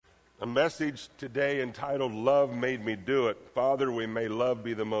A message today entitled, Love Made Me Do It. Father, we may love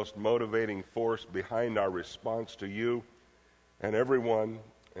be the most motivating force behind our response to you and everyone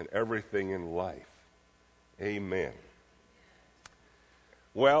and everything in life. Amen.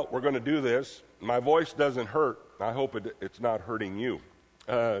 Well, we're going to do this. My voice doesn't hurt. I hope it's not hurting you.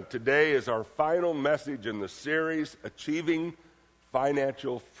 Today is our final message in the series, Achieving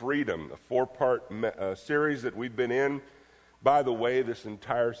Financial Freedom, a four-part series that we've been in. By the way, this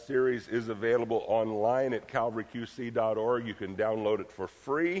entire series is available online at calvaryqc.org. You can download it for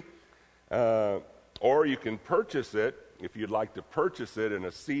free, or you can purchase it if you'd like to purchase it in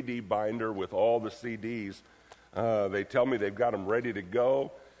a CD binder with all the CDs. They tell me they've got them ready to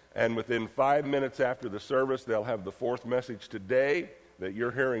go, and within 5 minutes after the service, they'll have the fourth message today that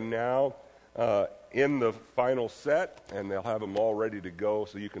you're hearing now in the final set, and they'll have them all ready to go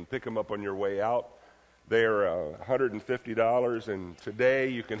so you can pick them up on your way out. They're $150, and today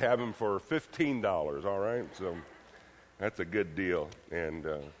you can have them for $15, all right? So that's a good deal. And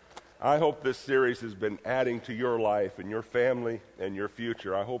I hope this series has been adding to your life and your family and your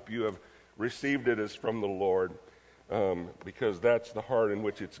future. I hope you have received it as from the Lord, because that's the heart in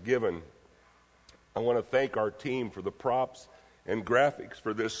which it's given. I want to thank our team for the props and graphics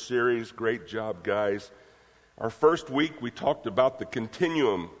for this series. Great job, guys. Our first week, we talked about the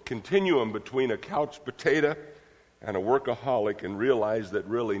continuum between a couch potato and a workaholic, and realized that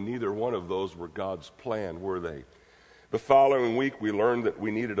really neither one of those were God's plan, were they? The following week, we learned that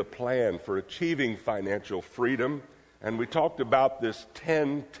we needed a plan for achieving financial freedom, and we talked about this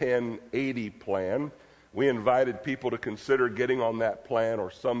 10-10-80 plan. We invited people to consider getting on that plan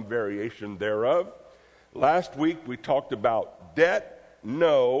or some variation thereof. Last week, we talked about debt,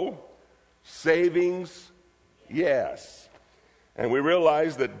 no, savings, yes. And we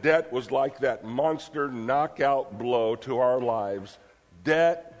realized that debt was like that monster knockout blow to our lives.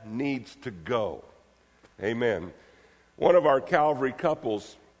 Debt needs to go. Amen. One of our Calvary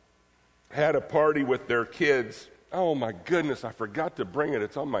couples had a party with their kids. Oh, my goodness, I forgot to bring it.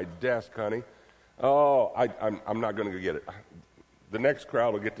 It's on my desk, honey. Oh, I'm not going to get it. The next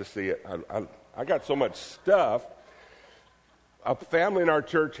crowd will get to see it. I got so much stuff. A family in our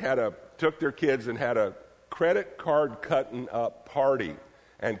church took their kids and had a credit card cutting up party,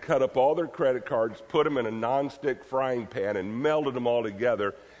 and cut up all their credit cards, put them in a nonstick frying pan, and melded them all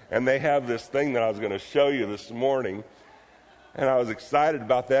together. And they have this thing that I was going to show you this morning, and I was excited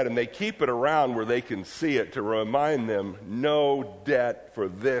about that. And they keep it around where they can see it to remind them, no debt for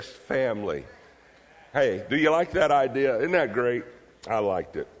this family. Hey, do you like that idea? Isn't that great? I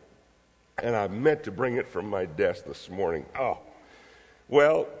liked it, and I meant to bring it from my desk this morning. Oh,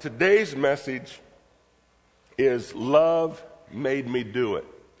 well, today's message is Love Made Me Do It.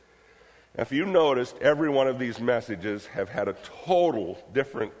 If you noticed, every one of these messages have had a total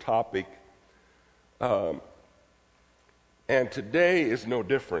different topic, and today is no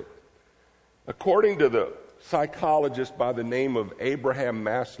different. According to the psychologist by the name of Abraham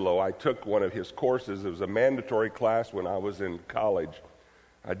Maslow, I took one of his courses. It was a mandatory class when I was in college.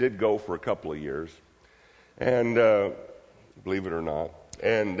 I did go for a couple of years, and believe it or not,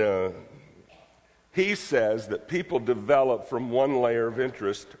 and he says that people develop from one layer of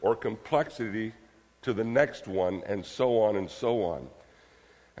interest or complexity to the next one, and so on and so on.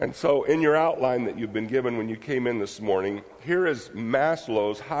 And so in your outline that you've been given when you came in this morning, here is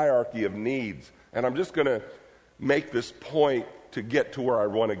Maslow's hierarchy of needs. And I'm just going to make this point to get to where I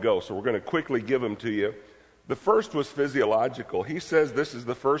want to go. So we're going to quickly give them to you. The first was physiological. He says this is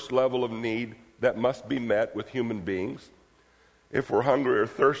the first level of need that must be met with human beings. If we're hungry or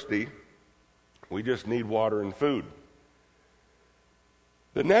thirsty, we just need water and food.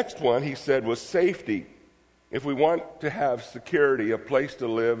 The next one, he said, was safety. If we want to have security, a place to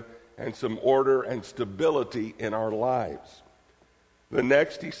live, and some order and stability in our lives. The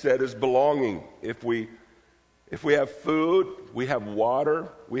next, he said, is belonging. If we have food, we have water,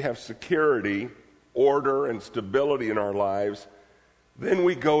 we have security, order, and stability in our lives, then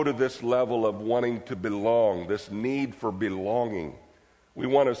we go to this level of wanting to belong, this need for belonging. We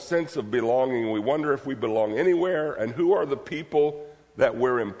want a sense of belonging. We wonder if we belong anywhere, and who are the people that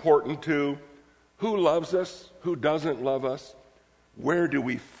we're important to? Who loves us? Who doesn't love us? Where do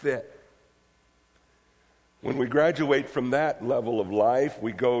we fit? When we graduate from that level of life,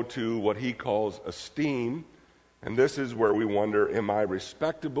 we go to what he calls esteem, and this is where we wonder, am I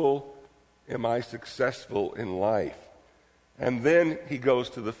respectable? Am I successful in life? And then he goes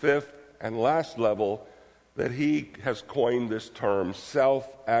to the fifth and last level, that he has coined this term,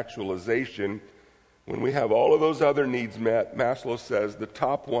 self-actualization. When we have all of those other needs met, Maslow says the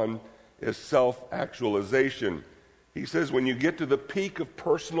top one is self-actualization. He says when you get to the peak of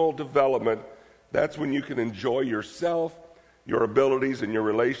personal development, that's when you can enjoy yourself, your abilities, and your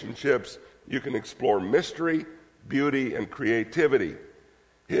relationships. You can explore mystery, beauty, and creativity.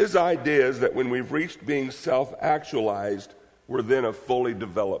 His idea is that when we've reached being self-actualized, we're then a fully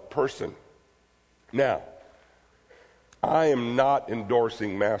developed person. Now, I am not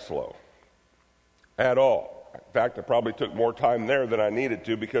endorsing Maslow at all. In fact, I probably took more time there than I needed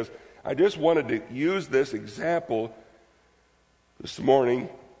to because I just wanted to use this example this morning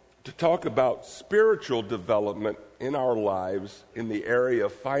to talk about spiritual development in our lives in the area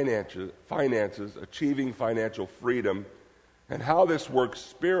of finances, achieving financial freedom, and how this works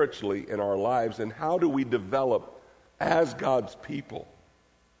spiritually in our lives, and how do we develop as God's people.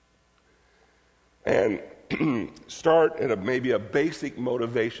 And start at maybe a basic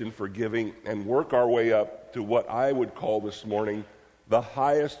motivation for giving and work our way up to what I would call this morning the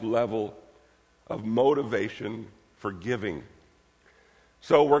highest level of motivation for giving.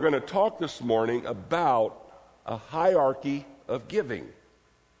 So we're going to talk this morning about a hierarchy of giving.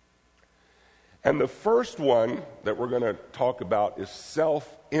 And the first one that we're going to talk about is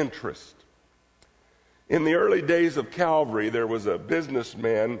self-interest. In the early days of Calvary, there was a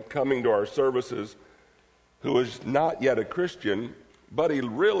businessman coming to our services who was not yet a Christian, but he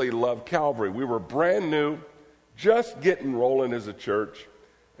really loved Calvary. We were brand new, just getting rolling as a church,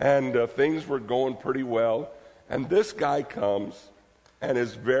 and things were going pretty well. And this guy comes and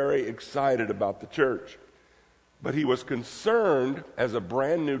is very excited about the church. But he was concerned as a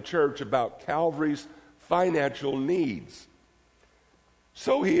brand new church about Calvary's financial needs.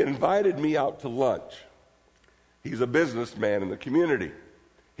 So he invited me out to lunch. He's a businessman in the community.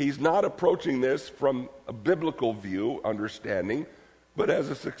 He's not approaching this from a biblical view, understanding, but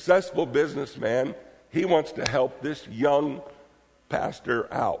as a successful businessman, he wants to help this young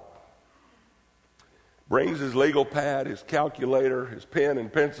pastor out. Brings his legal pad, his calculator, his pen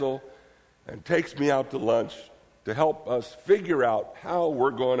and pencil, and takes me out to lunch to help us figure out how we're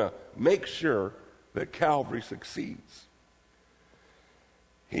going to make sure that Calvary succeeds.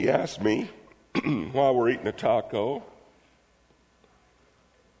 He asked me, while we're eating a taco,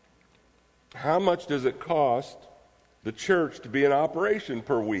 how much does it cost the church to be in operation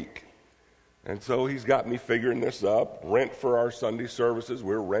per week? And so he's got me figuring this up. Rent for our Sunday services.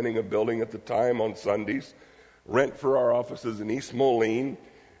 We're renting a building at the time on Sundays. Rent for our offices in East Moline.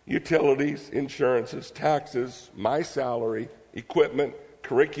 Utilities, insurances, taxes, my salary, equipment,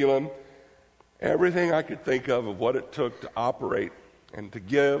 curriculum. Everything I could think of what it took to operate and to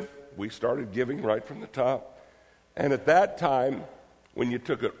give. We started giving right from the top. And at that time, when you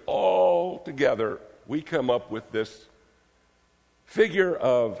took it all together, we come up with this figure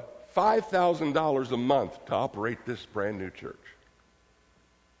of $5,000 a month to operate this brand new church.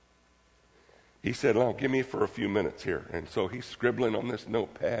 He said, "Well, give me for a few minutes here." And so he's scribbling on this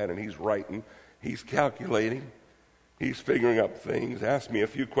notepad and he's writing, he's calculating, he's figuring up things, asked me a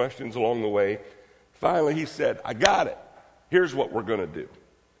few questions along the way. Finally, he said, "I got it. Here's what we're going to do.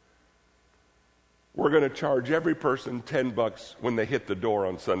 We're going to charge every person $10 when they hit the door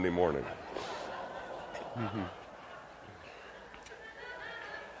on Sunday morning." Mm-hmm.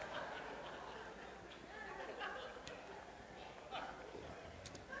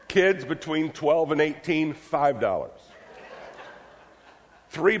 Kids between 12 and 18, $5.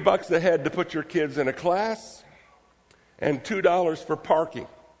 $3 a head to put your kids in a class, and $2 for parking.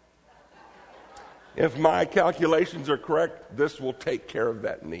 If my calculations are correct, this will take care of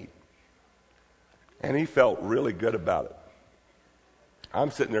that need. And he felt really good about it.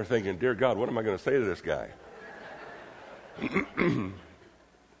 I'm sitting there thinking, dear God, what am I going to say to this guy?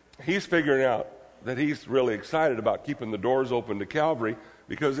 He's figuring out that he's really excited about keeping the doors open to Calvary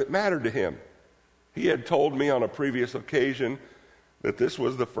because it mattered to him. He had told me on a previous occasion that this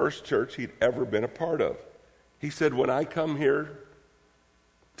was the first church he'd ever been a part of. He said, "When I come here,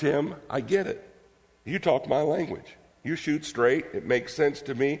 Tim, I get it. You talk my language. You shoot straight. It makes sense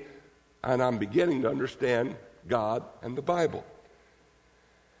to me. And I'm beginning to understand God and the Bible."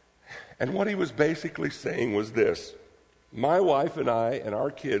 And what he was basically saying was this: my wife and I and our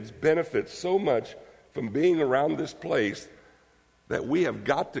kids benefit so much from being around this place that we have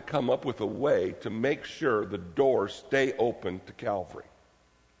got to come up with a way to make sure the doors stay open to Calvary.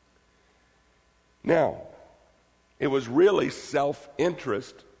 Now, it was really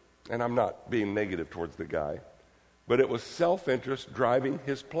self-interest, and I'm not being negative towards the guy, but it was self-interest driving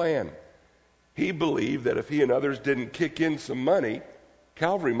his plan. He believed that if he and others didn't kick in some money,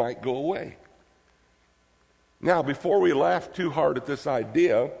 Calvary might go away. Now, before we laugh too hard at this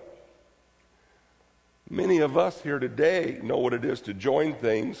idea, many of us here today know what it is to join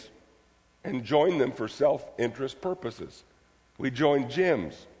things and join them for self-interest purposes. We join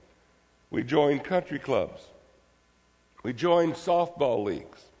gyms. We join country clubs. We join softball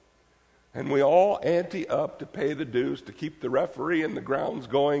leagues. And we all ante up to pay the dues to keep the referee and the grounds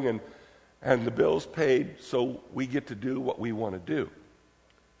going and the bills paid so we get to do what we want to do.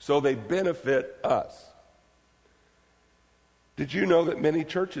 So they benefit us. Did you know that many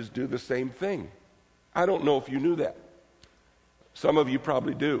churches do the same thing? I don't know if you knew that. Some of you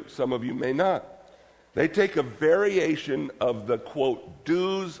probably do. Some of you may not. They take a variation of the, quote,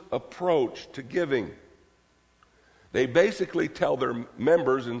 dues approach to giving. They basically tell their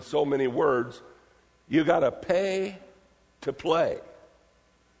members in so many words, you got to pay to play.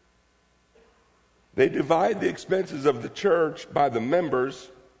 They divide the expenses of the church by the members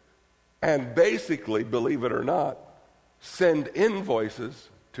and basically, believe it or not, send invoices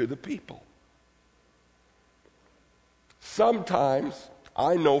to the people. Sometimes,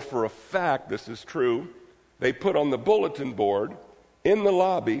 I know for a fact this is true, they put on the bulletin board in the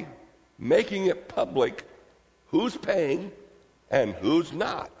lobby, making it public, who's paying and who's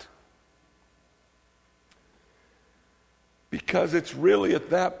not. Because it's really at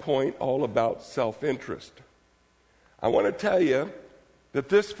that point all about self-interest. I want to tell you that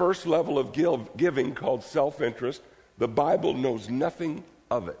this first level of giving called self-interest, the Bible knows nothing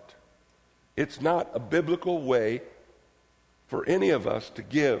of it. It's not a biblical way for any of us to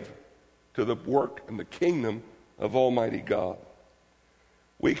give to the work and the kingdom of Almighty God.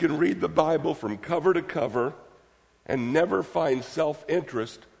 We can read the Bible from cover to cover and never find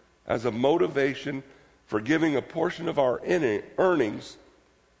self-interest as a motivation for giving a portion of our earnings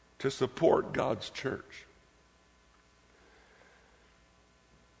to support God's church.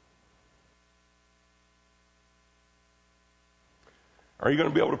 Are you going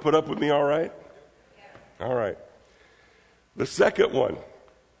to be able to put up with me all right? Yeah. All right. The second one.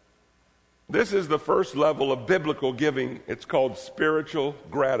 This is the first level of biblical giving. It's called spiritual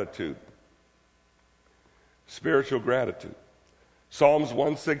gratitude. Spiritual gratitude. Psalms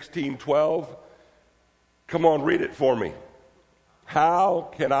 116:12. Come on, read it for me.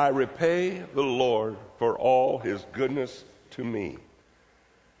 How can I repay the Lord for all his goodness to me?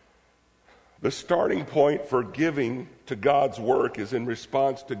 The starting point for giving to God's work is in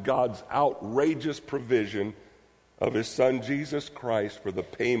response to God's outrageous provision of his Son Jesus Christ for the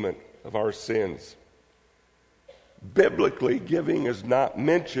payment of our sins. Biblically, giving is not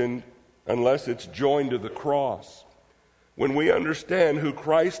mentioned unless it's joined to the cross. When we understand who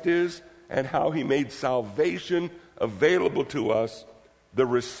Christ is and how he made salvation available to us, the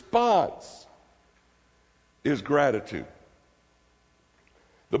response is gratitude.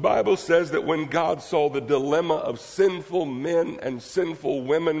 The Bible says that when God saw the dilemma of sinful men and sinful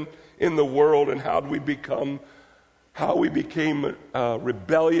women in the world and how we became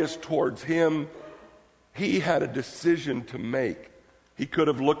rebellious towards him, he had a decision to make. He could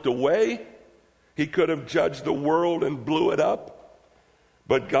have looked away. He could have judged the world and blew it up.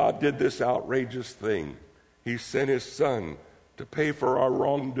 But God did this outrageous thing. He sent his Son to pay for our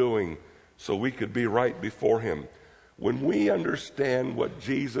wrongdoing so we could be right before him. When we understand what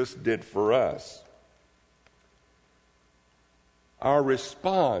Jesus did for us, our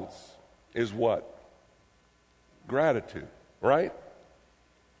response is what? Gratitude, right?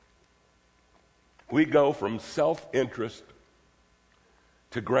 We go from self-interest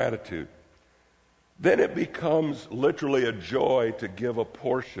to gratitude. Then it becomes literally a joy to give a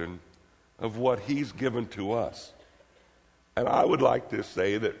portion of what he's given to us. And I would like to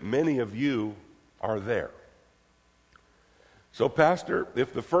say that many of you are there. So, Pastor,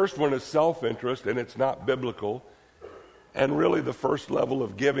 if the first one is self-interest and it's not biblical, and really the first level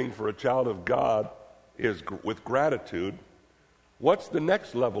of giving for a child of God is with gratitude, what's the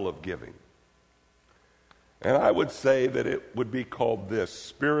next level of giving? And I would say that it would be called this: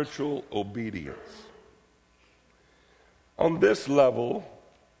 spiritual obedience. On this level,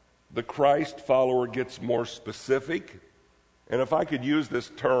 the Christ follower gets more specific, and if I could use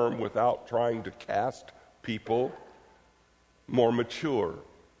this term without trying to cast people, more mature.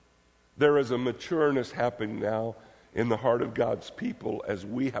 There is a matureness happening now in the heart of God's people as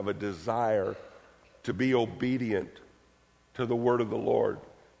we have a desire to be obedient to the word of the Lord,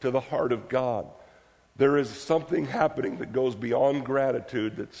 to the heart of God. There is something happening that goes beyond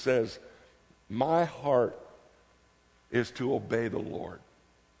gratitude that says, my heart is to obey the Lord.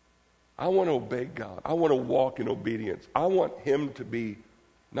 I want to obey God. I want to walk in obedience. I want him to be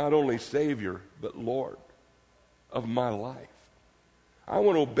not only Savior, but Lord of my life. I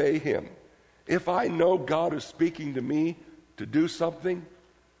want to obey him. If I know God is speaking to me to do something,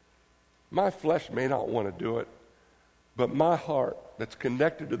 my flesh may not want to do it, But my heart, that's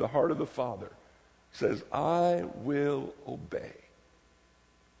connected to the heart of the Father, says, I will obey.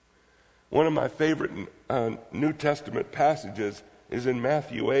 One of my favorite New Testament passages is in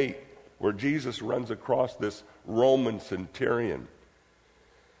Matthew 8, where Jesus runs across this Roman centurion.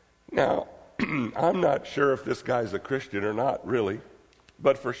 Now, I'm not sure if this guy's a Christian or not, really,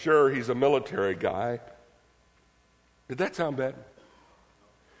 but for sure he's a military guy. Did that sound bad?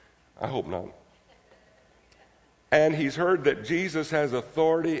 I hope not. And he's heard that Jesus has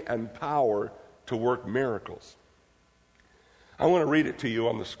authority and power to work miracles. I want to read it to you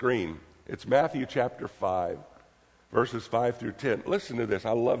on the screen. It's Matthew chapter 5, verses 5 through 10. Listen to this.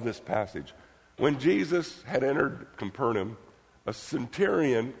 I love this passage. When Jesus had entered Capernaum, a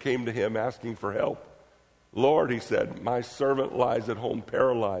centurion came to him asking for help. Lord, he said, my servant lies at home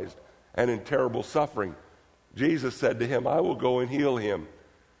paralyzed and in terrible suffering. Jesus said to him, I will go and heal him.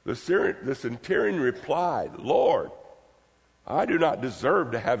 The centurion replied, Lord, I do not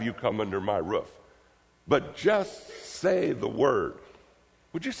deserve to have you come under my roof, but just say the word.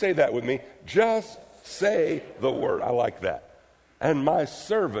 Would you say that with me? Just say the word. I like that. And my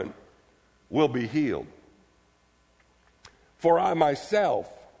servant will be healed. For I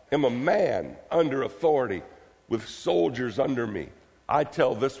myself am a man under authority with soldiers under me. I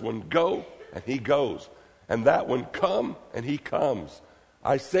tell this one, go, and he goes. And that one, come, and he comes.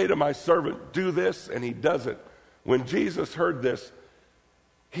 I say to my servant, do this, and he does it. When Jesus heard this,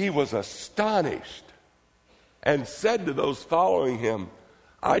 he was astonished and said to those following him,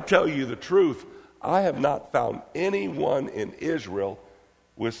 I tell you the truth, I have not found anyone in Israel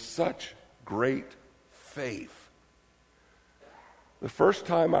with such great faith. The first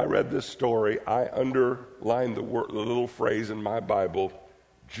time I read this story, I underlined the little phrase in my Bible,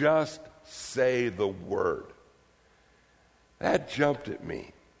 just say the word. That jumped at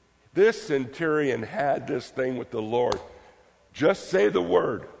me. This centurion had this thing with the Lord. Just say the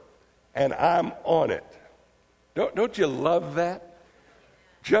word, and I'm on it. Don't you love that?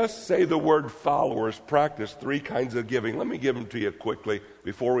 Just say the word followers practice 3 kinds of giving. Let me give them to you quickly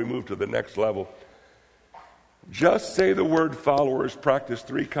before we move to the next level. Just say the word followers practice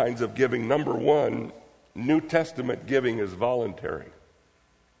 3 kinds of giving. Number 1, New Testament giving is voluntary.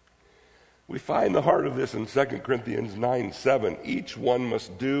 We find the heart of this in 2 Corinthians 9:7. Each one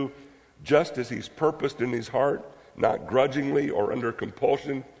must do just as he's purposed in his heart, not grudgingly or under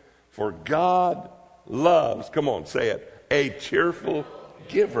compulsion, for God loves, come on, say it, a cheerful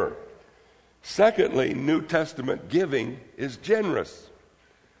giver. Secondly, New Testament giving is generous.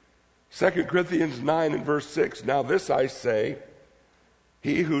 2 Corinthians 9 and verse 6, now this I say,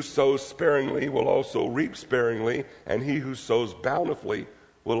 he who sows sparingly will also reap sparingly, and he who sows bountifully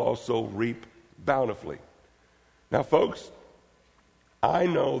will also reap bountifully. Now, folks, I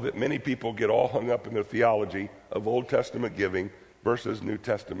know that many people get all hung up in the theology of Old Testament giving versus New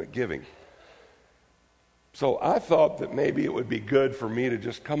Testament giving. So I thought that maybe it would be good for me to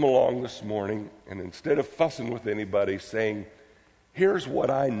just come along this morning and instead of fussing with anybody saying, here's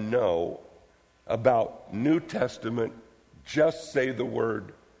what I know about New Testament, just say the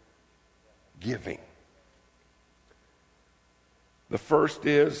word, giving. The first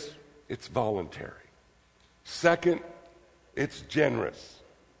is, it's voluntary. Second, it's generous.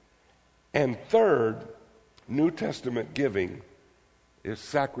 And third, New Testament giving is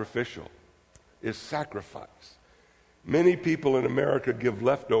sacrificial, is sacrifice. Many people in America give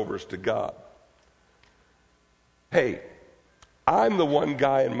leftovers to God. Hey, I'm the one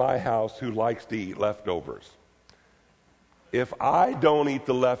guy in my house who likes to eat leftovers. If I don't eat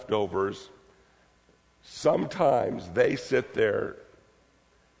the leftovers, sometimes they sit there,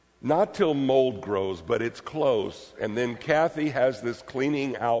 not till mold grows, but it's close, and then Kathy has this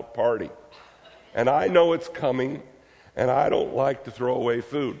cleaning out party. And I know it's coming, and I don't like to throw away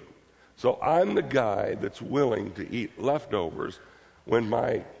food. So I'm the guy that's willing to eat leftovers when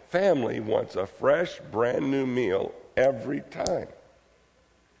my family wants a fresh, brand new meal every time.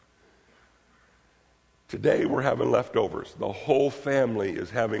 Today we're having leftovers. The whole family is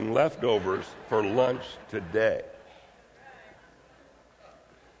having leftovers for lunch today.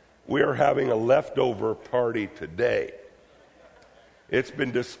 We are having a leftover party today. It's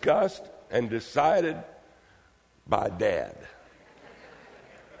been discussed and decided by Dad.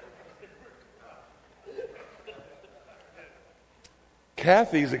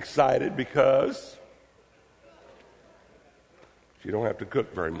 Kathy's excited because she don't have to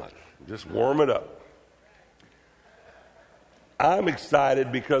cook very much. Just warm it up. I'm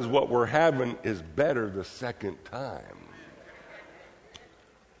excited because what we're having is better the second time.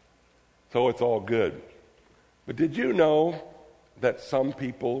 So it's all good. But did you know that some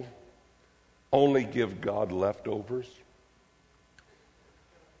people only give God leftovers?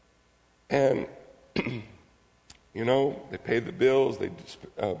 And, they pay the bills, they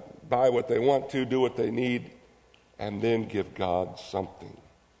buy what they want to, do what they need, and then give God something.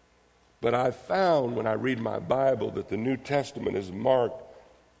 But I found when I read my Bible that the New Testament is marked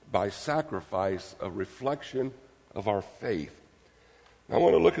by sacrifice, a reflection of our faith. I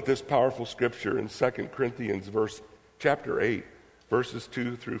want to look at this powerful scripture in 2 Corinthians chapter 8, verses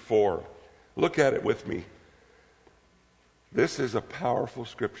 2 through 4. Look at it with me. This is a powerful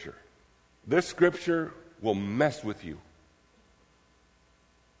scripture. This scripture will mess with you.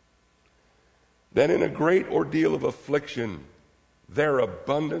 Then in a great ordeal of affliction, their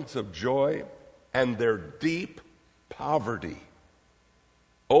abundance of joy and their deep poverty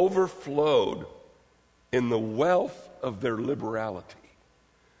overflowed in the wealth of their liberality.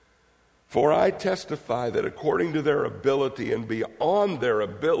 For I testify that according to their ability and beyond their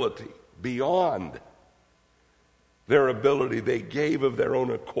ability, they gave of their own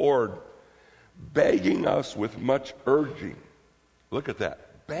accord, begging us with much urging. Look at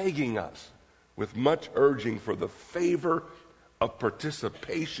that, begging us with much urging for the favor of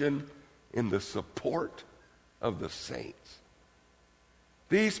participation in the support of the saints.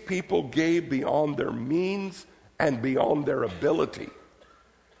 These people gave beyond their means and beyond their ability.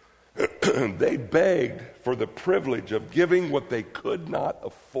 They begged for the privilege of giving what they could not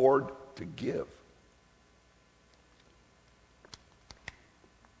afford to give.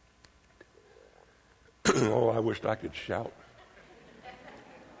 Oh, I wished I could shout.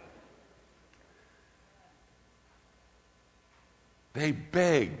 They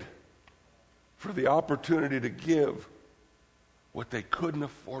begged for the opportunity to give what they couldn't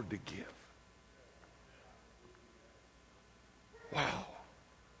afford to give. Wow.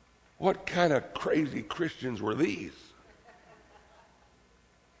 What kind of crazy Christians were these?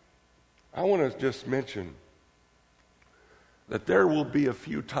 I want to just mention that there will be a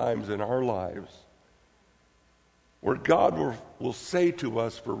few times in our lives where God will say to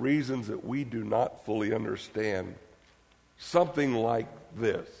us, for reasons that we do not fully understand, something like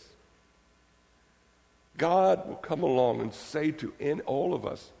this. God will come along and say to all of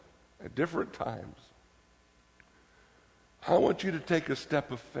us at different times, I want you to take a step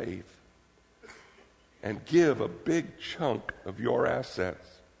of faith and give a big chunk of your assets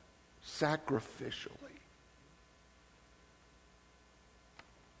sacrificially.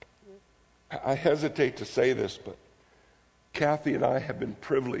 I hesitate to say this, but Kathy and I have been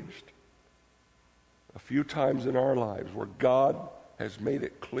privileged a few times in our lives where God has made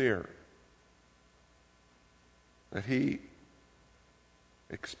it clear that He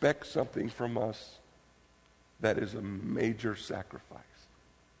expects something from us that is a major sacrifice,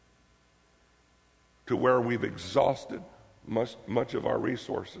 to where we've exhausted much of our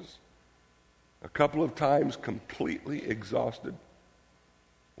resources. A couple of times completely exhausted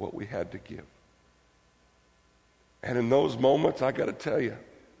what we had to give. And in those moments, I got to tell you,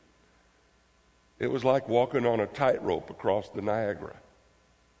 it was like walking on a tightrope across the Niagara.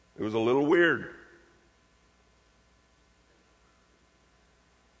 It was a little weird.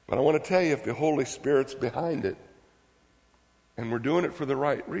 But I want to tell you, if the Holy Spirit's behind it, and we're doing it for the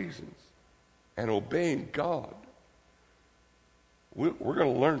right reasons, and obeying God, we're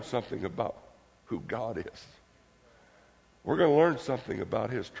going to learn something about who God is. We're going to learn something about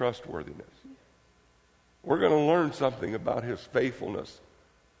His trustworthiness. We're going to learn something about His faithfulness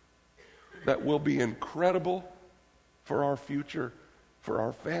that will be incredible for our future, for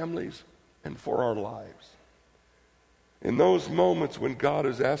our families, and for our lives. In those moments when God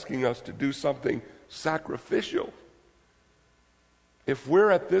is asking us to do something sacrificial, if we're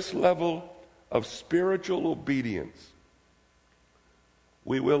at this level of spiritual obedience,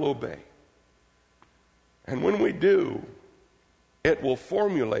 we will obey. And when we do, it will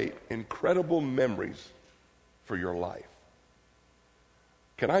formulate incredible memories for your life.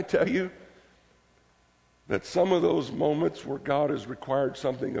 Can I tell you that some of those moments where God has required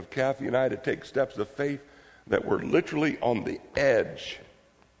something of Kathy and I to take steps of faith that were literally on the edge,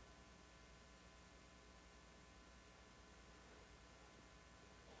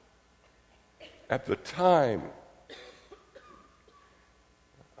 at the time,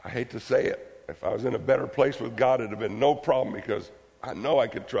 I hate to say it, if I was in a better place with God, it'd have been no problem because I know I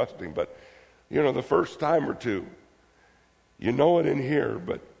could trust Him. But, the first time or two, you know it in here,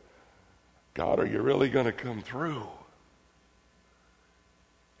 but God, are you really going to come through?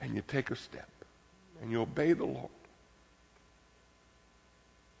 And you take a step and you obey the Lord.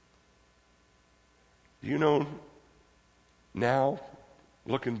 Do you know now,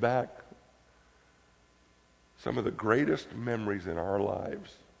 looking back, some of the greatest memories in our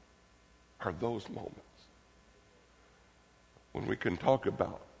lives are those moments when we can talk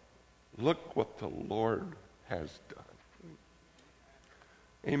about Look what the Lord has done.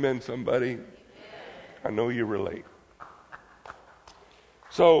 Amen, somebody? I know you relate.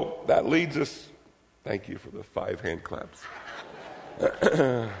 So that leads us, thank you for the 5 hand claps.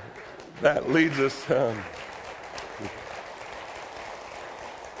 That leads us,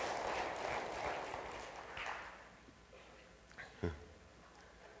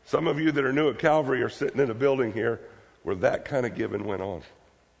 some of you that are new at Calvary are sitting in a building here where that kind of giving went on.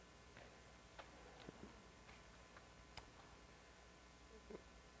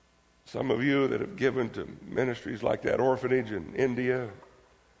 Some of you that have given to ministries like that orphanage in India,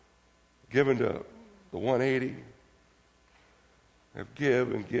 given to the 180, have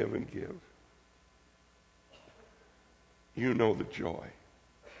give and give and give. You know the joy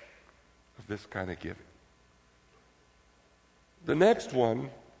of this kind of giving. The next one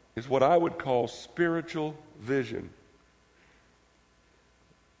is what I would call spiritual vision.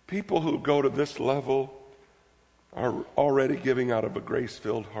 People who go to this level are already giving out of a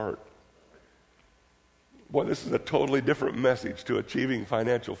grace-filled heart. Boy, this is a totally different message to achieving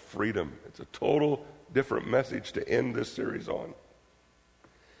financial freedom. It's a total different message to end this series on.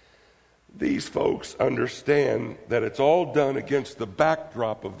 These folks understand that it's all done against the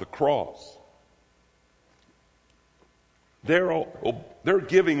backdrop of the cross. They're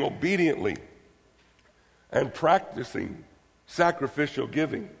giving obediently and practicing sacrificial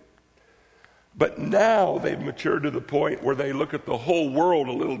giving. But now they've matured to the point where they look at the whole world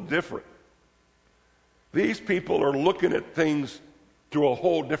a little different. These people are looking at things through a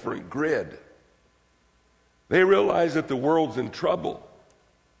whole different grid. They realize that the world's in trouble,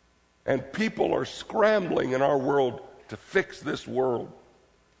 and people are scrambling in our world to fix this world.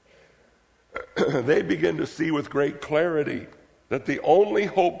 They begin to see with great clarity that the only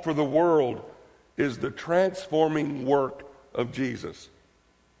hope for the world is the transforming work of Jesus.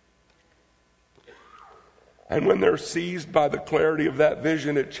 And when they're seized by the clarity of that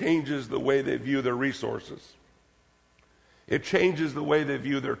vision, it changes the way they view their resources. It changes the way they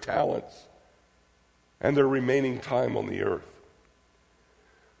view their talents and their remaining time on the earth.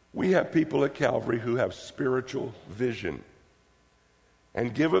 We have people at Calvary who have spiritual vision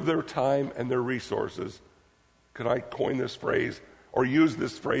and give of their time and their resources. Could I coin this phrase or use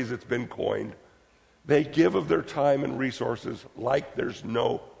this phrase that's been coined? They give of their time and resources like there's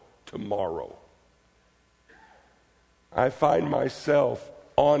no tomorrow. I find myself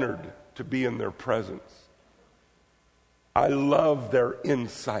honored to be in their presence. I love their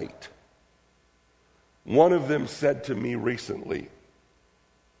insight. One of them said to me recently,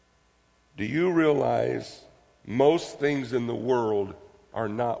 "Do you realize most things in the world are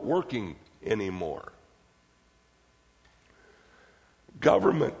not working anymore?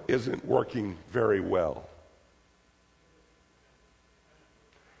 Government isn't working very well.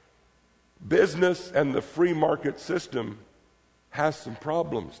 Business and the free market system has some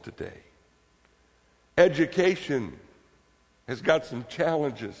problems today. Education has got some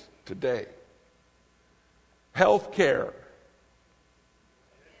challenges today. Healthcare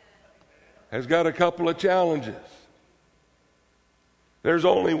has got a couple of challenges.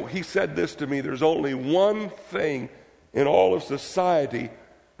 He said this to me, there's only one thing in all of society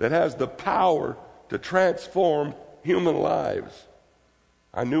that has the power to transform human lives."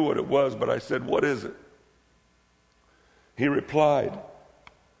 I knew what it was, but I said, "What is it?" He replied,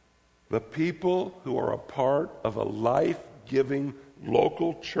 "The people who are a part of a life-giving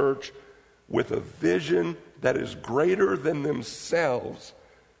local church with a vision that is greater than themselves,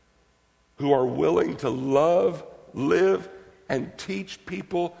 who are willing to love, live, and teach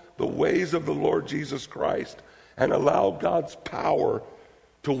people the ways of the Lord Jesus Christ and allow God's power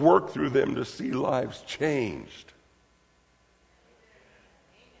to work through them to see lives changed."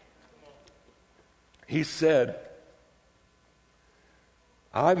 He said,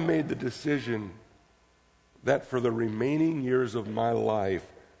 "I've made the decision that for the remaining years of my life,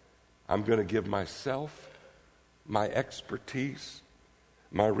 I'm going to give myself, my expertise,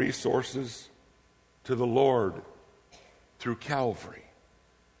 my resources to the Lord through Calvary,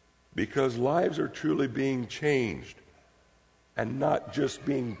 because lives are truly being changed and not just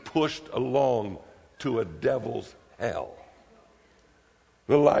being pushed along to a devil's hell."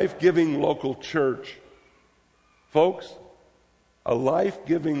 The life-giving local church, folks, a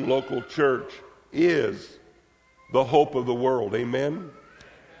life-giving local church is the hope of the world. Amen?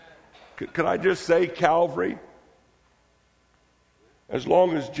 Can I just say, Calvary, as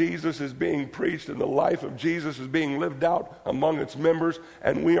long as Jesus is being preached and the life of Jesus is being lived out among its members,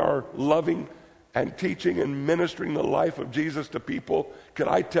 and we are loving and teaching and ministering the life of Jesus to people, can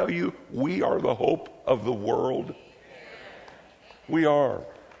I tell you, we are the hope of the world? We are.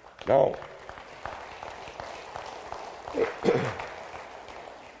 Now,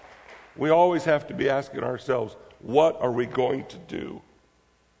 we always have to be asking ourselves, what are we going to do?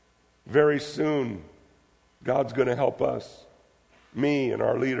 Very soon, God's going to help us, me and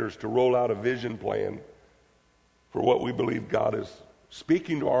our leaders, to roll out a vision plan for what we believe God is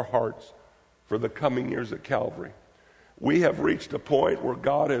speaking to our hearts for the coming years at Calvary. We have reached a point where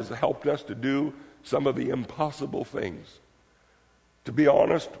God has helped us to do some of the impossible things. To be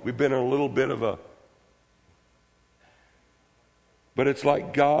honest, we've been in a little bit of but it's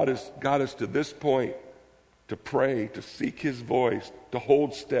like God has got us to this point to pray, to seek His voice, to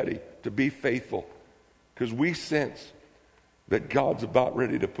hold steady, to be faithful. Because we sense that God's about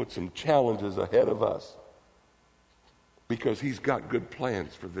ready to put some challenges ahead of us. Because He's got good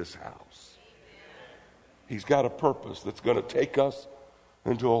plans for this house. He's got a purpose that's going to take us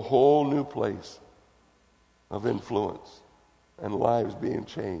into a whole new place of influence and lives being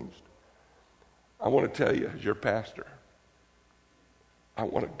changed. I want to tell you, as your pastor, I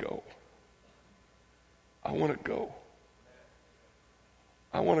want to go. I want to go.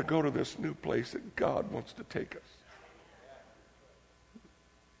 I want to go to this new place that God wants to take us.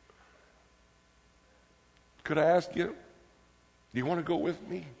 Could I ask you, do you want to go with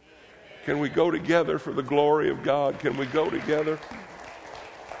me? Can we go together for the glory of God? Can we go together?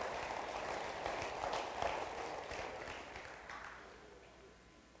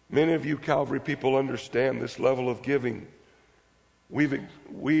 Many of you Calvary people understand this level of giving.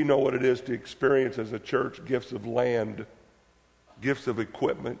 We know what it is to experience as a church gifts of land, gifts of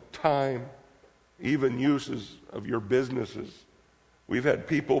equipment, time, even uses of your businesses. We've had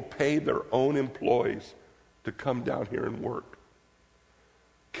people pay their own employees to come down here and work.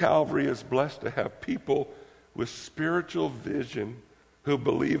 Calvary is blessed to have people with spiritual vision who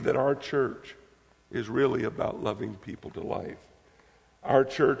believe that our church is really about loving people to life. Our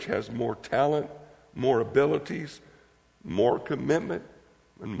church has more talent, more abilities, more commitment,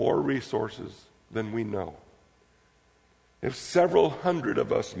 and more resources than we know. If several hundred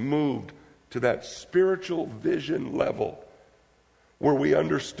of us moved to that spiritual vision level where we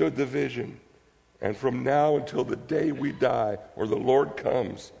understood the vision, and from now until the day we die or the Lord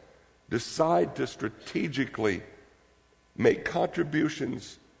comes, decide to strategically make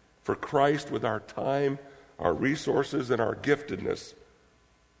contributions for Christ with our time, our resources, and our giftedness,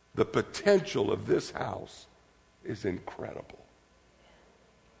 the potential of this house is incredible.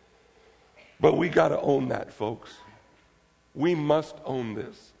 But we got to own that, folks. We must own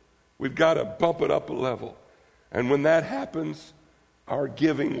this. We've got to bump it up a level. And when that happens, our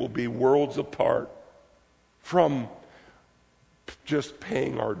giving will be worlds apart from just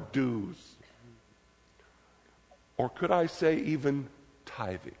paying our dues. Or could I say even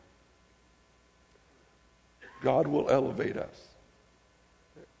tithing? God will elevate us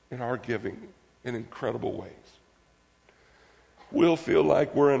in our giving in incredible ways. We'll feel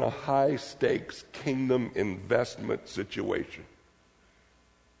like we're in a high-stakes kingdom investment situation.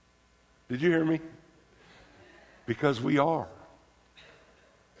 Did you hear me? Because we are.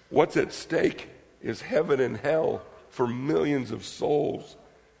 What's at stake is heaven and hell for millions of souls.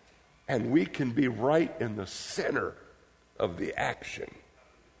 And we can be right in the center of the action.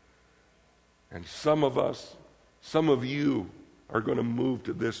 And some of you are going to move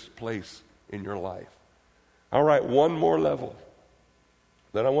to this place in your life. All right, one more level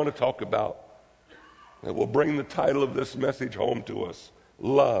that I want to talk about that will bring the title of this message home to us: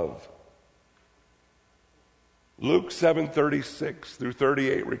 love. Luke 7:36 through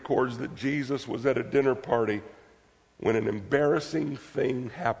 38 records that Jesus was at a dinner party when an embarrassing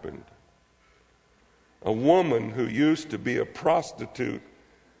thing happened. A woman who used to be a prostitute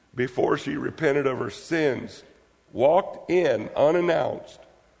before she repented of her sins walked in unannounced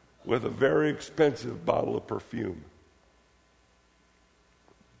with a very expensive bottle of perfume.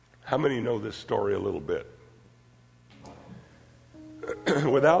 How many know this story a little bit?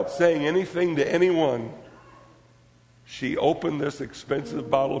 Without saying anything to anyone, she opened this expensive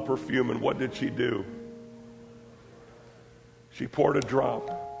bottle of perfume, and what did she do? She poured a drop.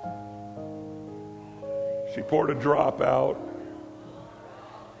 She poured a drop out.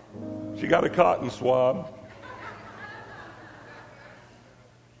 She got a cotton swab.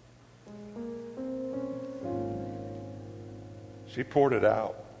 She poured it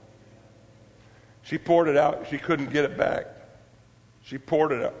out. She poured it out. She couldn't get it back. She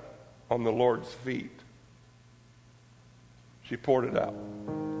poured it out on the Lord's feet. She poured it out.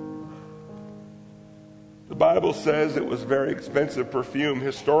 The Bible says it was very expensive perfume.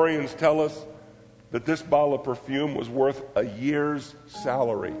 Historians tell us that this bottle of perfume was worth a year's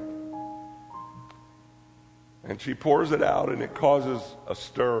salary. And she pours it out, and it causes a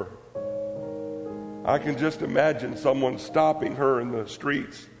stir. I can just imagine someone stopping her in the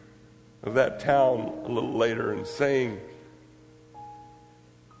streets of that town a little later and saying,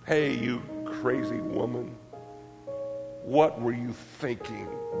 "Hey, you crazy woman, what were you thinking?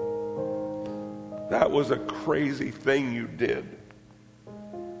 That was a crazy thing you did.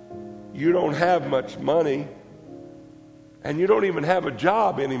 You don't have much money, and you don't even have a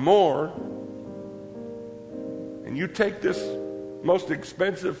job anymore, and you take this most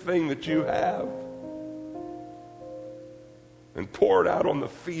expensive thing that you have and pour it out on the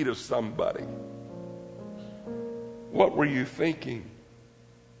feet of somebody. What were you thinking?"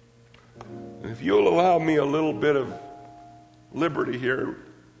 And if you'll allow me a little bit of liberty here,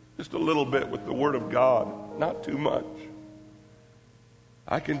 just a little bit with the Word of God, not too much,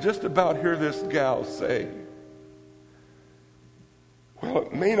 I can just about hear this gal say, "Well,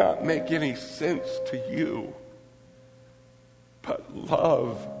 it may not make any sense to you, but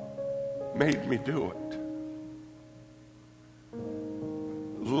love made me do it.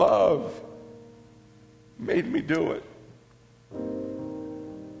 Love made me do it."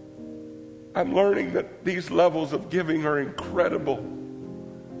 I'm learning that these levels of giving are incredible.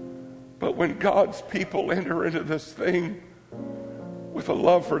 But when God's people enter into this thing with a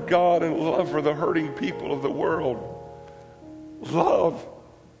love for God and a love for the hurting people of the world, love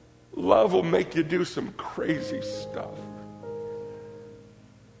will make you do some crazy stuff.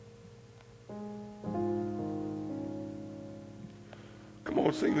 Come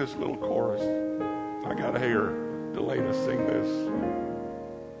on, sing this little chorus. I gotta hear Delana sing this.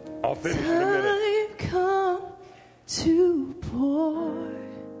 I'll finish in a minute. I've come to pour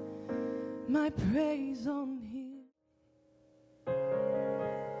my praise on Him.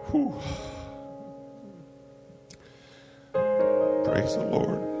 Whew. Praise the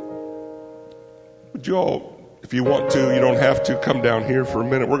Lord. Would you all, if you want to, you don't have to, come down here for a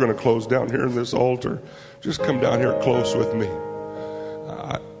minute. We're going to close down here in this altar. Just come down here close with me.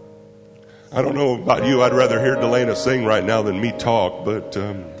 I don't know about you. I'd rather hear Delana sing right now than me talk, but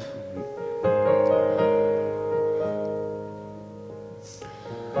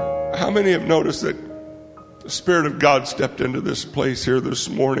how many have noticed that the Spirit of God stepped into this place here this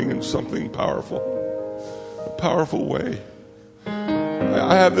morning in something powerful, a powerful way?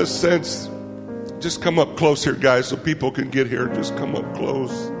 I have this sense. Just come up close here, guys, so people can get here. Just come up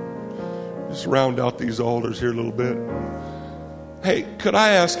close. Just round out these altars here a little bit. Hey, could I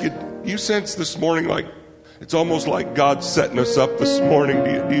ask you, you sense this morning like it's almost like God's setting us up this morning?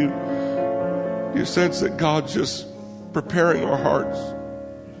 Do you sense that God's just preparing our hearts?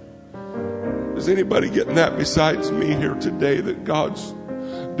 Is anybody getting that besides me here today, that God's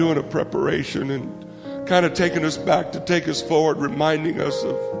doing a preparation and kind of taking us back to take us forward, reminding us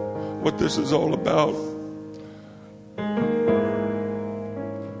of what this is all about?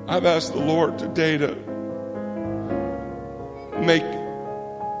 I've asked the Lord today to make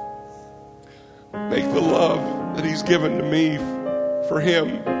the love that He's given to me for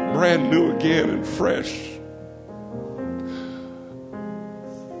Him brand new again and fresh.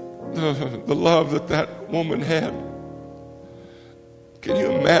 The love that woman had. Can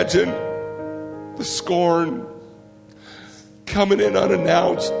you imagine the scorn coming in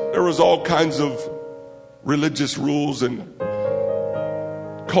unannounced? There was all kinds of religious rules and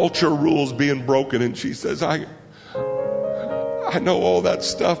culture rules being broken, and she says, I know all that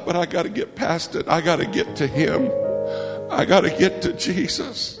stuff, but I got to get past it. I got to get to Him. I got to get to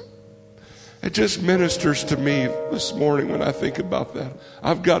Jesus. It just ministers to me this morning when I think about that.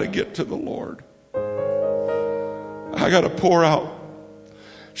 I've got to get to the Lord. I got to pour out.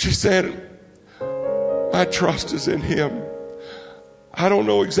 She said, my trust is in Him. I don't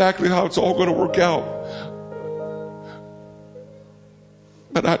know exactly how it's all going to work out,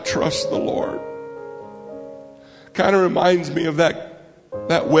 but I trust the Lord. Kind of reminds me of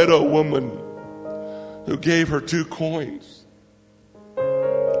that widow woman who gave her 2 coins.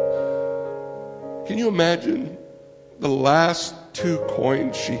 Can you imagine the last 2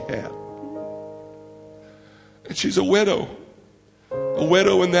 coins she had? And she's a widow. A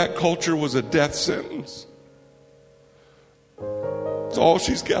widow in that culture was a death sentence. It's all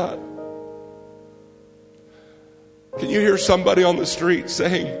she's got. Can you hear somebody on the street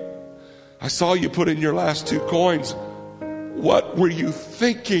saying, I saw you put in your last 2 coins. What were you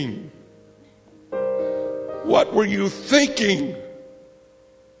thinking? What were you thinking?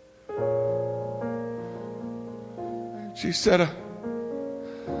 She said,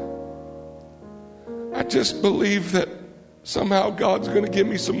 I just believe that somehow God's going to give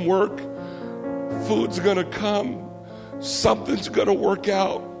me some work. Food's going to come. Something's going to work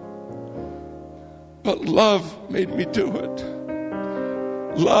out. But love made me do it.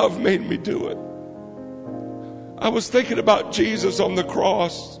 Love made me do it. I was thinking about Jesus on the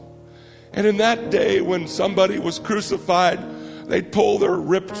cross. And in that day when somebody was crucified, they'd pull their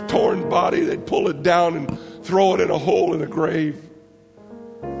ripped, torn body, they'd pull it down and throw it in a hole in a grave.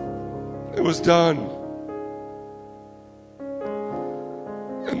 It was done.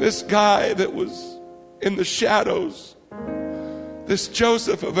 And this guy that was in the shadows, this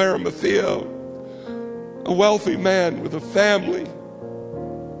Joseph of Arimathea, a wealthy man with a family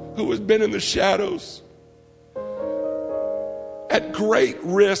who has been in the shadows, at great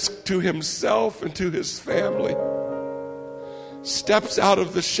risk to himself and to his family, steps out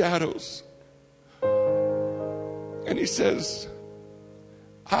of the shadows and he says,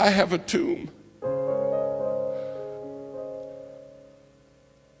 I have a tomb.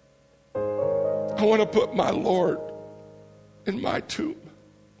 I want to put my Lord in my tomb.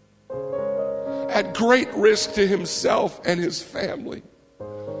 At great risk to himself and his family.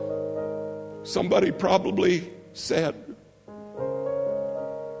 Somebody probably said,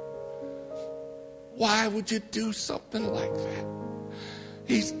 why would you do something like that?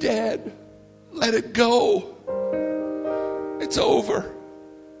 He's dead. Let it go. It's over.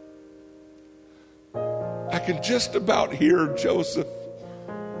 I can just about hear Joseph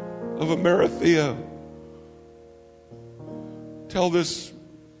of Arimathea tell this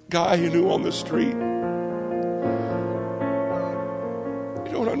guy he knew on the street,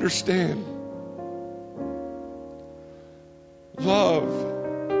 you don't understand. Love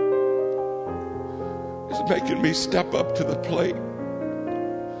is making me step up to the plate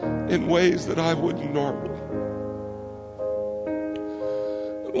in ways that I wouldn't normally.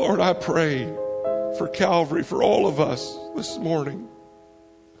 Lord, I pray for Calvary, for all of us this morning,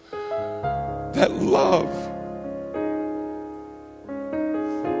 that love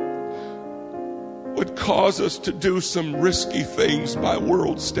would cause us to do some risky things by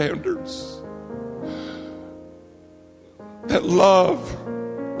world standards. That love,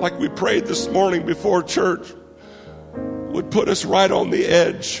 like we prayed this morning before church, would put us right on the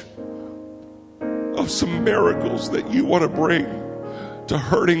edge of some miracles that you want to bring to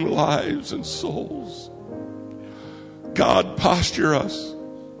hurting lives and souls. God, posture us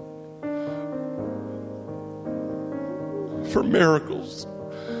for miracles.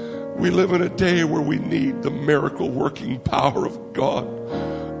 We live in a day where we need the miracle working power of God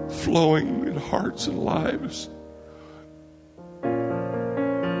flowing in hearts and lives.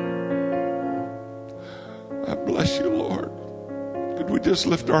 I bless you, Lord. Could we just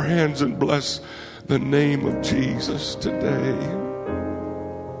lift our hands and bless the name of Jesus today?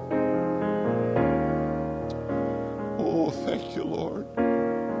 Oh, thank you, Lord.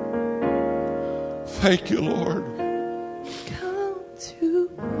 Thank you, Lord. Come to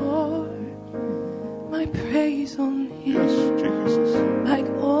pour my praise on Him. Yes, Jesus. Like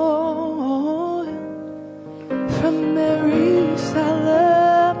oil from Mary's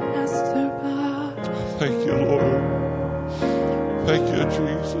alabaster box. Thank you, Lord. Thank you,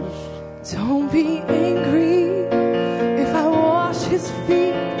 Jesus. Don't be angry if I wash His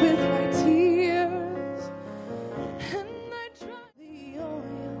feet with my tears and I drop the oil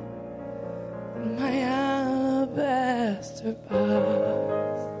in my alabaster box.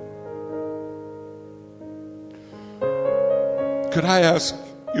 Could I ask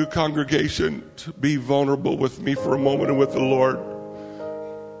you, congregation, to be vulnerable with me for a moment and with the Lord?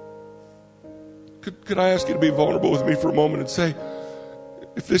 Could I ask you to be vulnerable with me for a moment and say,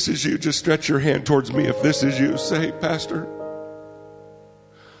 if this is you, just stretch your hand towards me. If this is you, say, Pastor,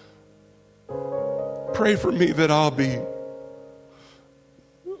 pray for me that I'll be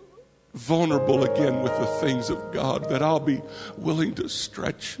vulnerable again with the things of God, that I'll be willing to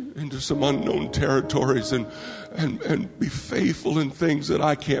stretch into some unknown territories and be faithful in things that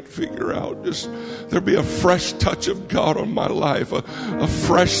I can't figure out. Just there'll be a fresh touch of God on my life, a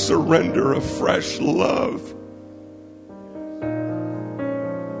fresh surrender, a fresh love.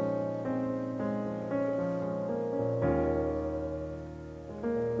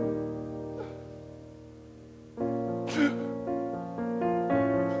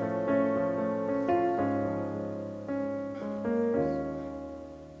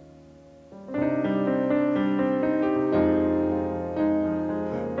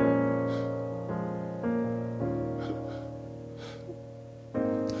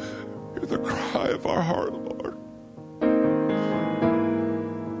 The cry of our heart, Lord.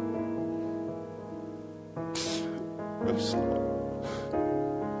 Yes, Lord.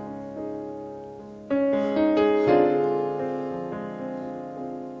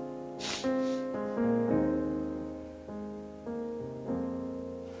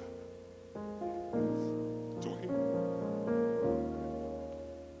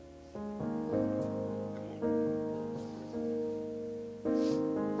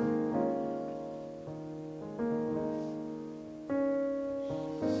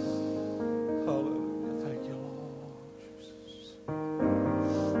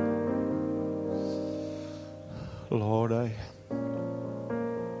 Lord,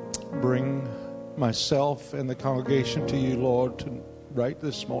 I bring myself and the congregation to you, Lord, right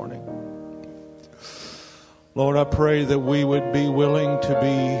this morning. Lord, I pray that we would be willing to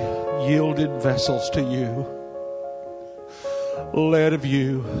be yielded vessels to you, led of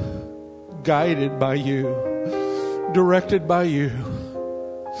you, guided by you, directed by you.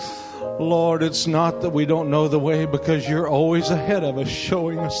 Lord, it's not that we don't know the way, because you're always ahead of us,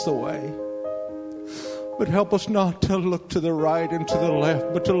 showing us the way. But help us not to look to the right and to the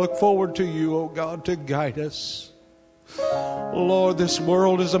left, but to look forward to you, oh God, to guide us. Lord, this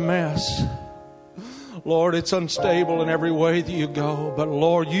world is a mess. Lord, it's unstable in every way that you go. But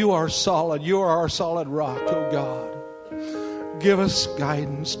Lord, you are solid. You are our solid rock, oh God. Give us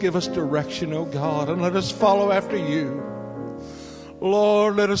guidance. Give us direction, oh God. And let us follow after you.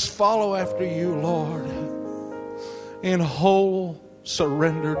 Lord, let us follow after you, Lord. In whole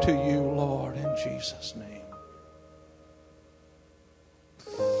surrender to you, Lord, in Jesus' name.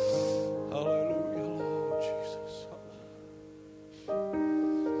 Hallelujah, Lord Jesus.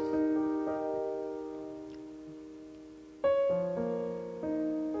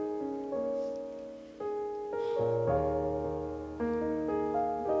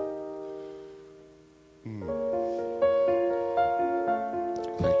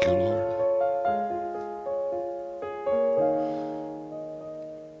 Thank you, Lord.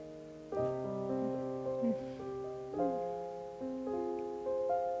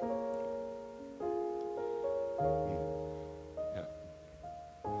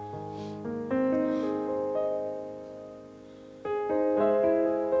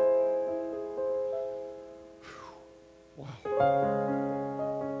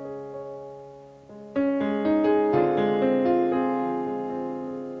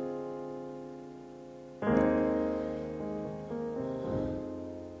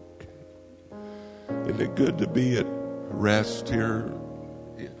 Isn't it good to be at rest here?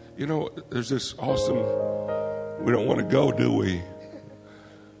 You know, there's this awesome, we don't want to go, do we?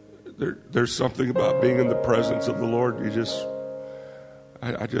 There's something about being in the presence of the Lord.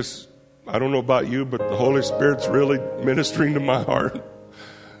 I don't know about you, but the Holy Spirit's really ministering to my heart,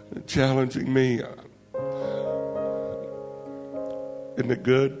 challenging me. Isn't it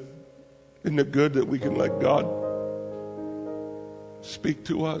good? Isn't it good that we can let God speak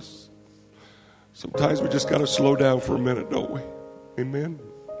to us? Sometimes we just got to slow down for a minute, don't we? Amen?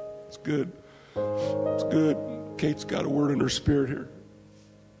 It's good. It's good. Kate's got a word in her spirit here.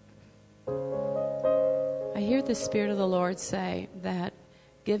 I hear the Spirit of the Lord say that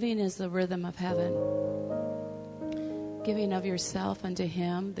giving is the rhythm of heaven. Giving of yourself unto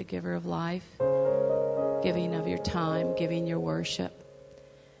Him, the giver of life. Giving of your time, giving your worship.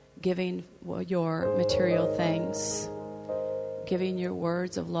 Giving your material things. Giving your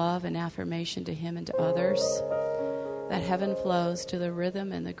words of love and affirmation to Him and to others. That heaven flows to the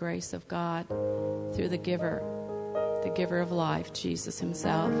rhythm and the grace of God through the giver of life, Jesus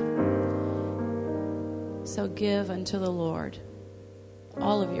Himself. So give unto the Lord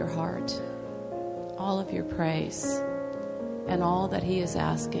all of your heart, all of your praise, and all that He is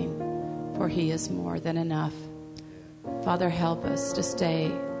asking, for He is more than enough. Father, help us to stay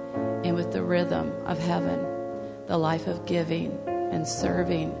in with the rhythm of heaven, the life of giving and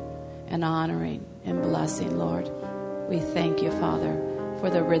serving and honoring and blessing, Lord. We thank you, Father, for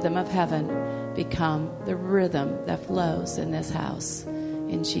the rhythm of heaven become the rhythm that flows in this house.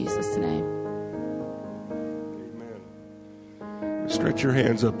 In Jesus' name. Amen. Stretch your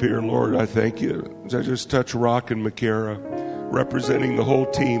hands up here, Lord. I thank you. As I just touch Rock and Makara, representing the whole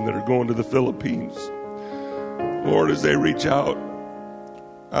team that are going to the Philippines. Lord, as they reach out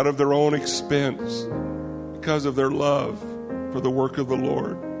of their own expense, because of their love for the work of the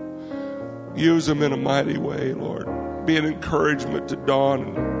Lord. Use them in a mighty way, Lord. Be an encouragement to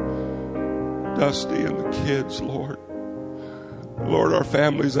Dawn and Dusty and the kids, Lord. Lord, our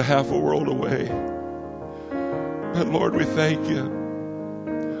family's a half a world away. But Lord, we thank you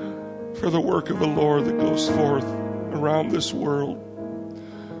for the work of the Lord that goes forth around this world,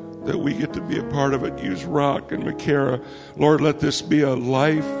 that we get to be a part of it. Use Rock and Makara. Lord, let this be a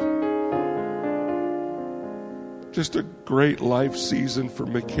life, just a great life season for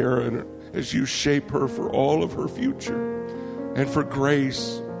Makara, and as you shape her for all of her future, and for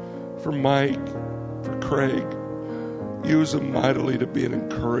Grace, for Mike, for Craig. Use them mightily to be an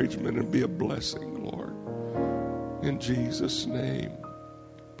encouragement and be a blessing, Lord. In Jesus' name,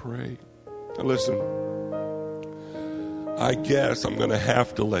 pray. Now listen, I guess I'm going to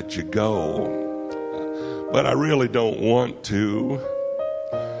have to let you go, but I really don't want to.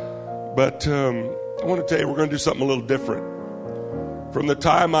 But I want to tell you, we're going to do something a little different. From the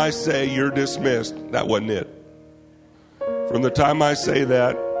time I say you're dismissed, that wasn't it. From the time I say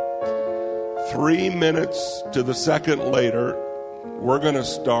that, 3 minutes to the second later, I'm going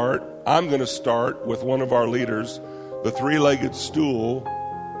to start with one of our leaders, the three-legged stool,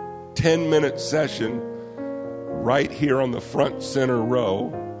 10-minute session right here on the front center row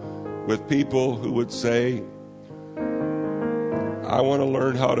with people who would say, I want to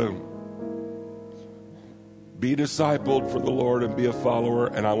learn how to be discipled for the Lord and be a follower,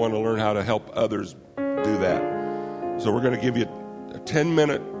 and I want to learn how to help others do that. So we're going to give you a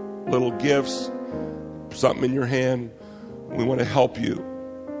 10-minute little gifts, something in your hand. We want to help you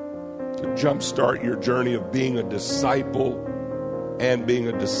to jumpstart your journey of being a disciple and being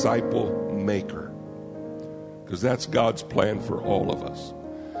a disciple maker, because that's God's plan for all of us.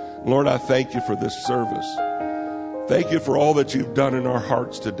 Lord, I thank you for this service. Thank you for all that you've done in our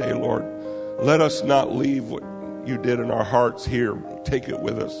hearts today, Lord. Let us not leave what you did in our hearts here. Take it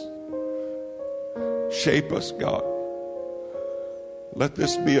with us. Shape us, God. Let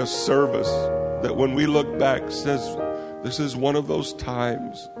this be a service that when we look back says, this is one of those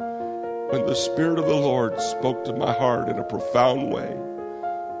times when the Spirit of the Lord spoke to my heart in a profound way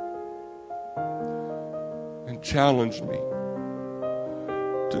and challenged me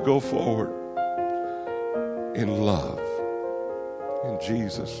to go forward in love. In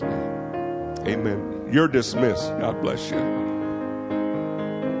Jesus' name, amen. You're dismissed. God bless you.